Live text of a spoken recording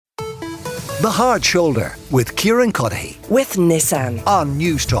The Hard Shoulder with Kieran with Nissan on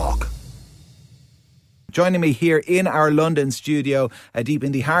Newstalk. Joining me here in our London studio, deep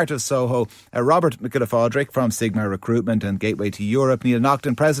in the heart of Soho, Robert Mac Giolla Phadraig from Sigmar Recruitment and Gateway to Europe, Neil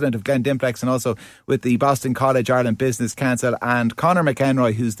Naughton, President of Glen Dimplex and also with the Boston College Ireland Business Council, and Conor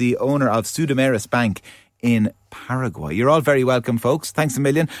McEnroy, who's the owner of Sudameris Bank in Paraguay. You're all very welcome, folks. Thanks a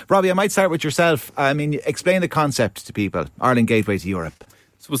million. Robbie, I might start with yourself. Explain the concept to people, Ireland Gateway to Europe.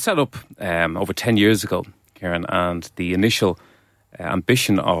 So it was set up over 10 years ago, Kieran, and the initial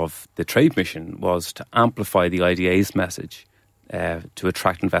ambition of the trade mission was to amplify the IDA's message to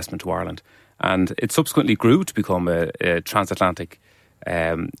attract investment to Ireland. And it subsequently grew to become a transatlantic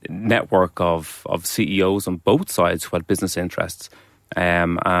network of CEOs on both sides who had business interests.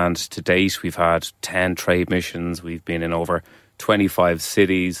 And to date, we've had 10 trade missions. We've been in over 25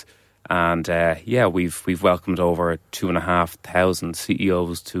 cities. And we've welcomed over 2,500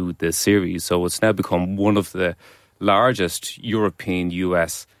 CEOs to the series. So it's now become one of the largest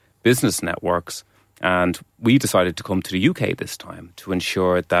European-US business networks. And we decided to come to the UK this time to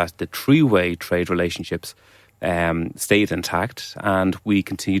ensure that the three-way trade relationships stayed intact, and we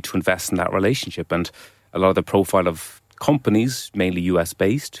continued to invest in that relationship. And a lot of the profile of companies, mainly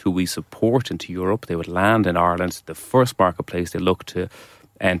US-based, who we support into Europe, they would land in Ireland. The first marketplace they look to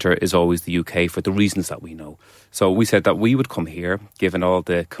enter is always the UK for the reasons that we know. So we said that we would come here, given all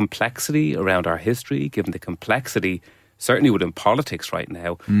the complexity around our history, given the complexity, certainly within politics right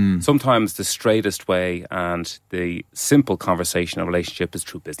now. Sometimes the straightest way and the simple conversation and relationship is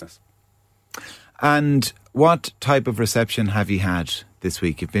through business. And what type of reception have you had this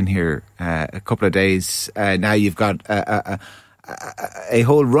week? You've been here a couple of days. Now you've got a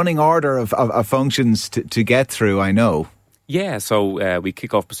whole running order of functions to get through, I know. Yeah, so we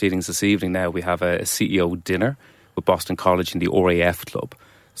kick off proceedings this evening now. We have a CEO dinner with Boston College in the RAF Club.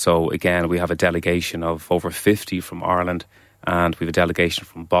 So again, we have a delegation of over 50 from Ireland, and we have a delegation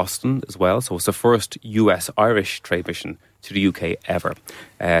from Boston as well. So it's the first US-Irish trade mission to the UK ever.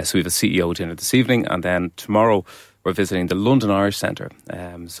 So we have a CEO dinner this evening, and then tomorrow we're visiting the London Irish Centre.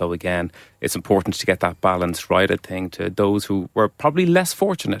 So again, it's important to get that balance right, I think, to those who were probably less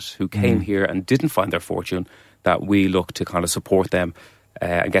fortunate, who came here and didn't find their fortune, that we look to kind of support them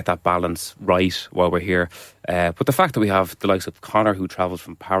and get that balance right while we're here. But the fact that we have the likes of Conor, who travelled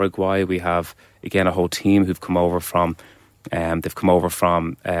from Paraguay, we have, again, a whole team who've come over from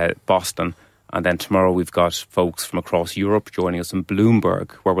Boston, and then tomorrow we've got folks from across Europe joining us in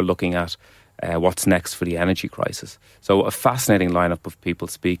Bloomberg, where we're looking at what's next for the energy crisis. So a fascinating lineup of people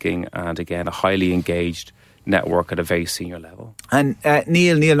speaking, and again, a highly engaged network at a very senior level. And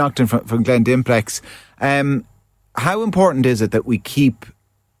Neil Naughton from Glen Dimplex, how important is it that we keep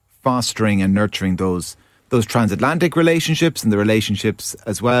fostering and nurturing those transatlantic relationships and the relationships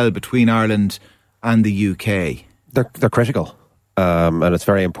as well between Ireland and the UK? They're critical, and it's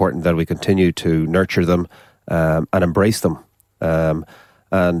very important that we continue to nurture them and embrace them.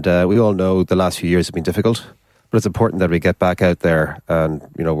 And we all know the last few years have been difficult, but it's important that we get back out there and,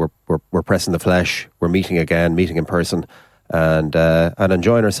 you know, we're pressing the flesh, we're meeting again, meeting in person, and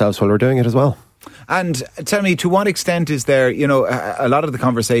enjoying ourselves while we're doing it as well. And tell me, to what extent is there, you know, a lot of the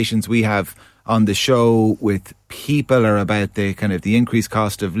conversations we have on the show with people are about the kind of the increased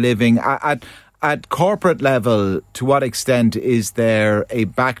cost of living. At corporate level, to what extent is there a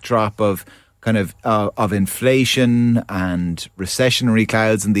backdrop of kind of inflation and recessionary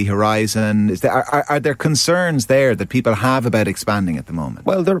clouds in the horizon? Are there concerns there that people have about expanding at the moment?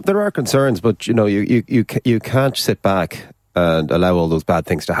 Well, there are concerns, but you know, you can't sit back and allow all those bad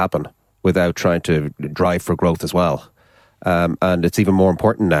things to happen without trying to drive for growth as well. And it's even more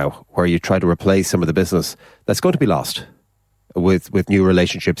important now, where you try to replace some of the business that's going to be lost with new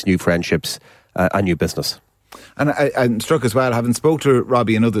relationships, new friendships, and new business. And I'm struck as well, having spoke to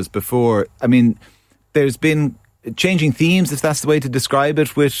Robbie and others before, I mean, there's been changing themes, if that's the way to describe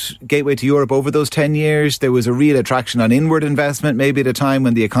it, with Gateway to Europe over those 10 years. There was a real attraction on inward investment, maybe at a time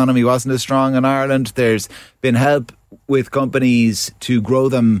when the economy wasn't as strong in Ireland. There's been help with companies to grow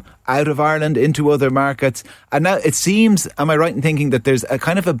them out of Ireland into other markets. And now it seems, am I right in thinking that there's a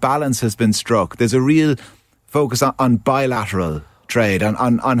kind of a balance has been struck? There's a real focus on bilateral trade,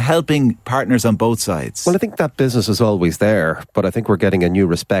 on helping partners on both sides. Well, I think that business is always there, but I think we're getting a new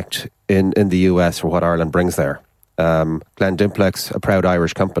respect in the US for what Ireland brings there. Glen Dimplex, a proud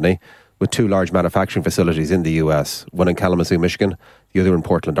Irish company with two large manufacturing facilities in the US, one in Kalamazoo, Michigan, the other in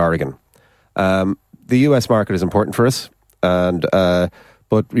Portland, Oregon. The US market is important for us, and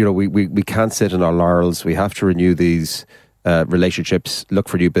but you know we can't sit on our laurels. We have to renew these relationships, look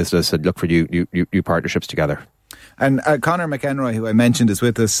for new business, and look for new partnerships together. And Conor McEnroy, who I mentioned, is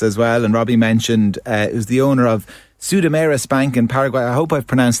with us as well, and Robbie mentioned, is the owner of Sudameris Bank in Paraguay. I hope I've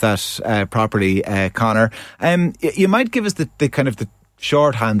pronounced that properly, Conor. You might give us the kind of the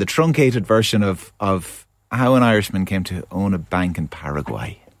shorthand, the truncated version of how an Irishman came to own a bank in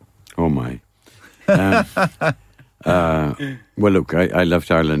Paraguay. Oh my. Well, look, I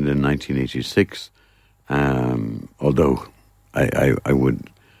left Ireland in 1986, although I would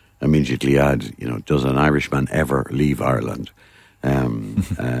immediately add, does an Irishman ever leave Ireland?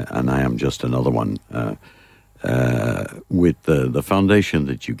 And I am just another one. With the foundation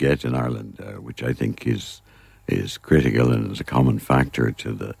that you get in Ireland, which I think is critical and is a common factor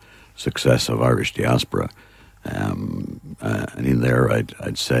to the success of Irish diaspora. And in there,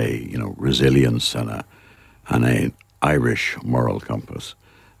 I'd say, resilience and an Irish moral compass.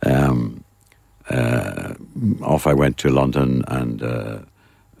 Off I went to London, and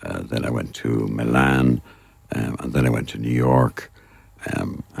then I went to Milan, and then I went to New York,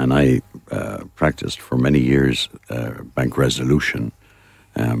 and I practiced for many years bank resolution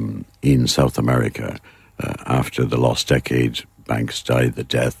in South America. After the lost decade, banks died the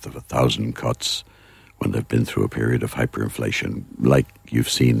death of 1,000 cuts when they've been through a period of hyperinflation, like you've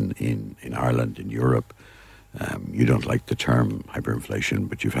seen in Ireland, in Europe. You don't like the term hyperinflation,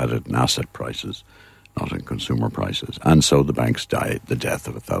 but you've had it in asset prices, not in consumer prices. And so the banks died the death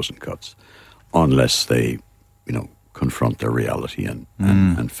of 1,000 cuts, unless they, confront their reality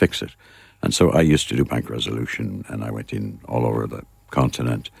and fix it. And so I used to do bank resolution, and I went in all over the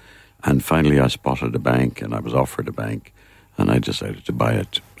continent. And finally I spotted a bank, and I was offered a bank, and I decided to buy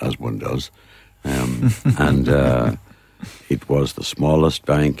it, as one does. And it was the smallest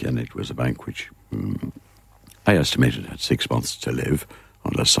bank, and it was a bank which I estimated had 6 months to live,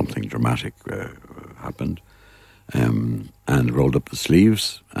 unless something dramatic happened, and rolled up the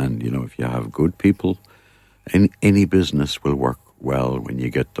sleeves. And, if you have good people, any business will work well when you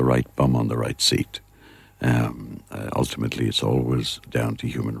get the right bum on the right seat. Ultimately, it's always down to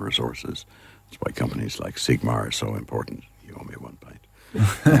human resources. That's why companies like Sigmar are so important. You owe me one pint.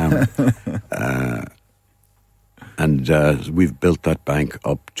 And we've built that bank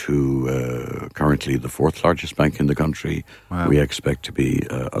up to currently the fourth largest bank in the country. Wow. We expect to be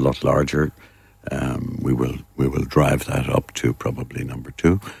a lot larger. We will drive that up to probably number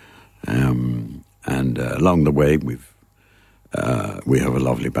 2. And along the way, we have a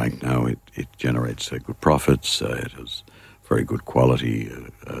lovely bank now. It generates good profits. It has very good quality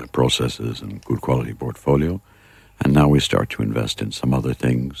processes and good quality portfolio. And now we start to invest in some other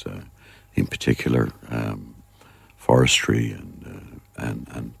things, in particular forestry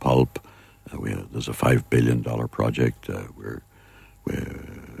and pulp. There's a $5 billion project. We're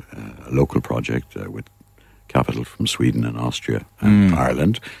a local project with capital from Sweden and Austria and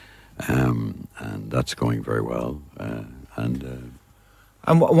Ireland. And that's going very well. And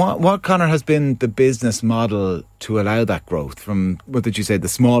what, Conor, has been the business model to allow that growth from, what did you say, the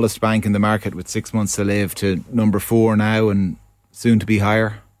smallest bank in the market with 6 months to live to number 4 now and soon to be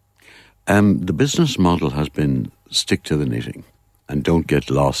higher? The business model has been stick to the knitting and don't get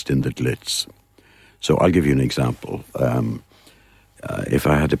lost in the glitz. So I'll give you an example. If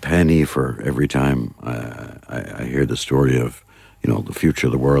I had a penny for every time I hear the story of, the future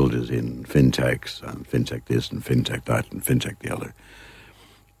of the world is in fintechs, and fintech this and fintech that and fintech the other.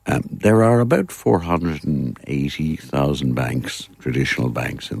 There are about 480,000 banks, traditional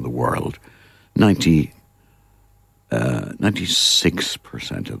banks in the world.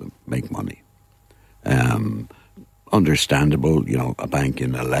 96% of them make money. Understandable, a bank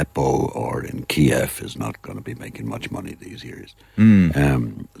in Aleppo or in Kiev is not going to be making much money these years.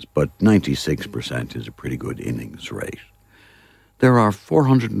 But 96% is a pretty good innings rate. There are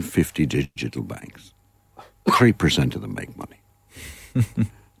 450 digital banks. 3% of them make money.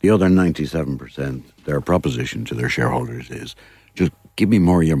 The other 97%, their proposition to their shareholders is, just give me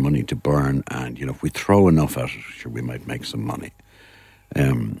more of your money to burn, and, if we throw enough at it, sure, we might make some money.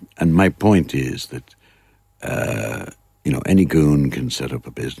 And my point is that, any goon can set up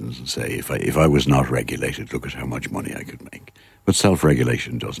a business and say, if I was not regulated, look at how much money I could make. But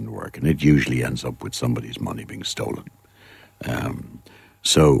self-regulation doesn't work, and it usually ends up with somebody's money being stolen.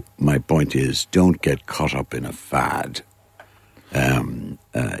 So my point is, don't get caught up in a fad.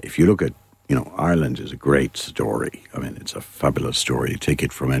 If you look at, Ireland is a great story. I mean, it's a fabulous story. Take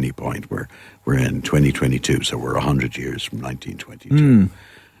it from any point. We're in 2022, so we're 100 years from 1922.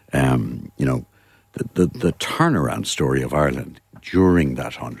 The turnaround story of Ireland during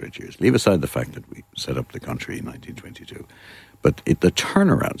that 100 years, leave aside the fact that we set up the country in 1922, but the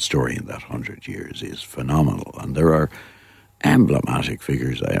turnaround story in that 100 years is phenomenal. And there are emblematic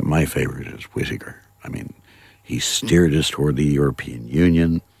figures. My favourite is Whittaker. I mean, He steered us toward the European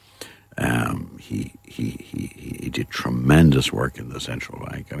Union. He did tremendous work in the central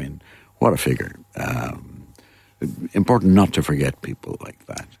bank. I mean, what a figure. Important not to forget people like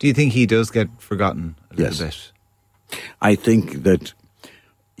that. Do you think he does get forgotten a little bit? I think that,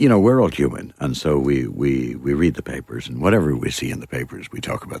 we're all human, and so we read the papers, and whatever we see in the papers, we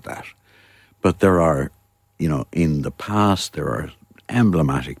talk about that. But there are, in the past, there are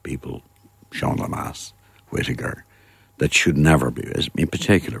emblematic people, Sean Lamass, Whittaker, that should never be, in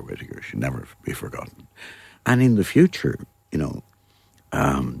particular Whittaker, should never be forgotten. And in the future,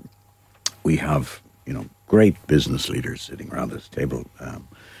 we have, great business leaders sitting around this table.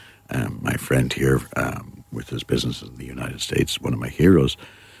 My friend here with his business in the United States, one of my heroes.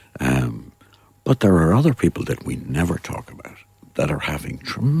 But there are other people that we never talk about that are having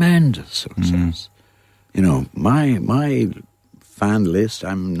tremendous success. My fan list,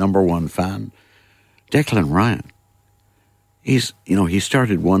 I'm number one fan, Declan Ryan. He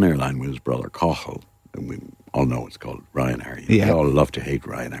started one airline with his brother Cathal, and we all know it's called Ryanair. We all love to hate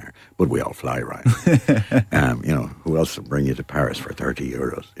Ryanair, but we all fly Ryanair. Who else will bring you to Paris for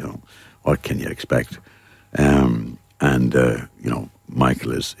 €30? What can you expect?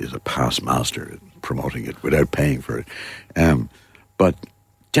 Michael is a past master at promoting it without paying for it. But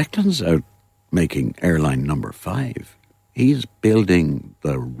Declan's out making airline number 5. He's building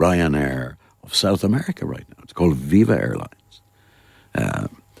the Ryanair of South America right now. It's called Viva Airlines.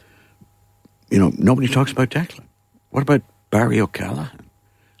 Nobody talks about Declan. What about Barry O'Callaghan?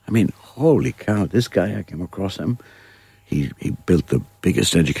 I mean, holy cow, this guy, I came across him. He built the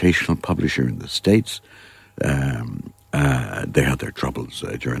biggest educational publisher in the States. They had their troubles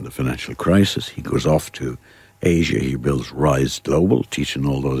during the financial crisis. He goes off to Asia. He builds Rise Global, teaching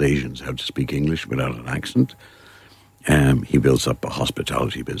all those Asians how to speak English without an accent. He builds up a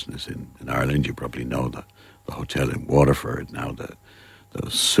hospitality business in Ireland. You probably know the hotel in Waterford, now the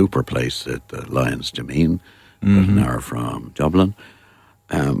super place at the Lions Demesne, an hour from Dublin.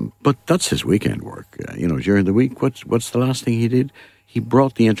 But that's his weekend work. During the week, what's the last thing he did? He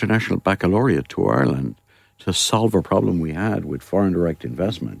brought the International Baccalaureate to Ireland to solve a problem we had with foreign direct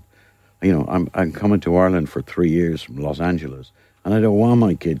investment. I'm coming to Ireland for 3 years from Los Angeles, and I don't want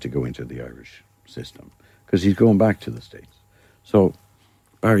my kid to go into the Irish system because he's going back to the States. So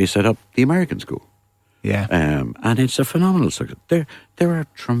Barry set up the American school. Yeah. And it's a phenomenal success. There are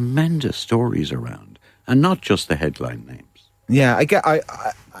tremendous stories around, and not just the headline names. Yeah,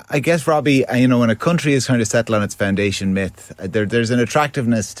 I guess, Robbie, when a country is trying to settle on its foundation myth, there's an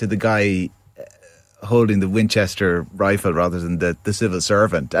attractiveness to the guy holding the Winchester rifle rather than the civil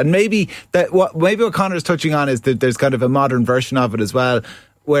servant. And maybe what Conor's touching on is that there's kind of a modern version of it as well,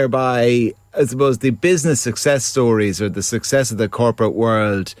 whereby, I suppose, the business success stories or the success of the corporate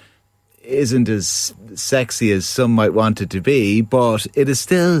world isn't as sexy as some might want it to be, but it is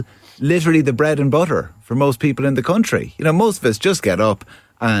still literally the bread and butter for most people in the country. Most of us just get up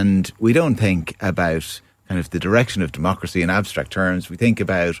and we don't think about kind of the direction of democracy in abstract terms. We think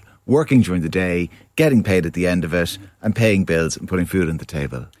about working during the day, getting paid at the end of it, and paying bills and putting food on the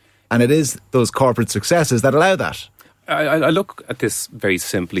table. And it is those corporate successes that allow that. I look at this very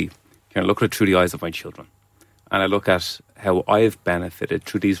simply. I look at it through the eyes of my children. And I look at how I've benefited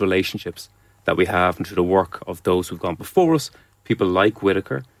through these relationships that we have and through the work of those who've gone before us, people like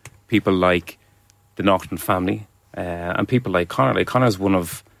Whittaker, people like the Naughton family, and people like Conor. Like Conor is one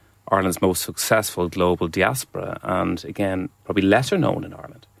of Ireland's most successful global diaspora, and again, probably lesser known in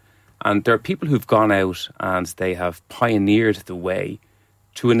Ireland. And there are people who've gone out and they have pioneered the way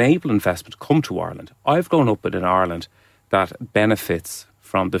to enable investment to come to Ireland. I've grown up in an Ireland that benefits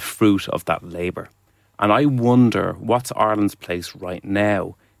from the fruit of that labour. And I wonder what's Ireland's place right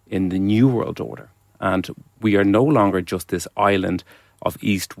now in the New World Order. And we are no longer just this island of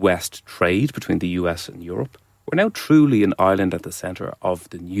East-West trade between the US and Europe. We're now truly an island at the centre of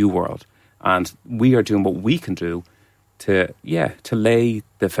the New World. And we are doing what we can do to lay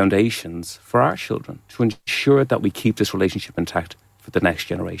the foundations for our children, to ensure that we keep this relationship intact for the next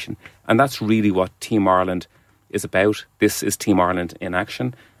generation. And that's really what Team Ireland is about. This is Team Ireland in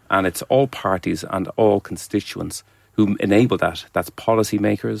action. And it's all parties and all constituents who enable that. That's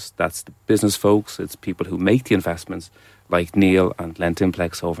policymakers, that's the business folks, it's people who make the investments like Neil and Glen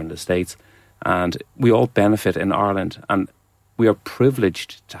Dimplex over in the States. And we all benefit in Ireland, and we are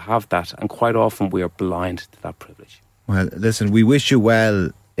privileged to have that, and quite often we are blind to that privilege. Well, listen, we wish you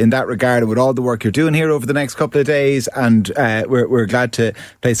well in that regard and with all the work you're doing here over the next couple of days, and we're glad to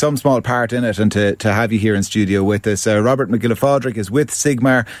play some small part in it and to have you here in studio with us. Robert Mac Giolla Phadraig is with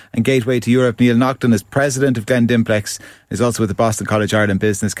Sigmar and Gateway to Europe. Neil Naughton is president of Glen Dimplex, is also with the Boston College Ireland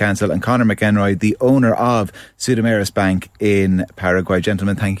Business Council, and Conor McEnroy, the owner of Sudameris Bank in Paraguay.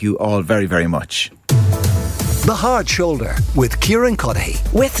 Gentlemen, thank you all very, very much. The Hard Shoulder with Kieran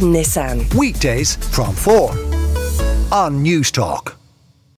with Nissan. Weekdays from 4 on Newstalk.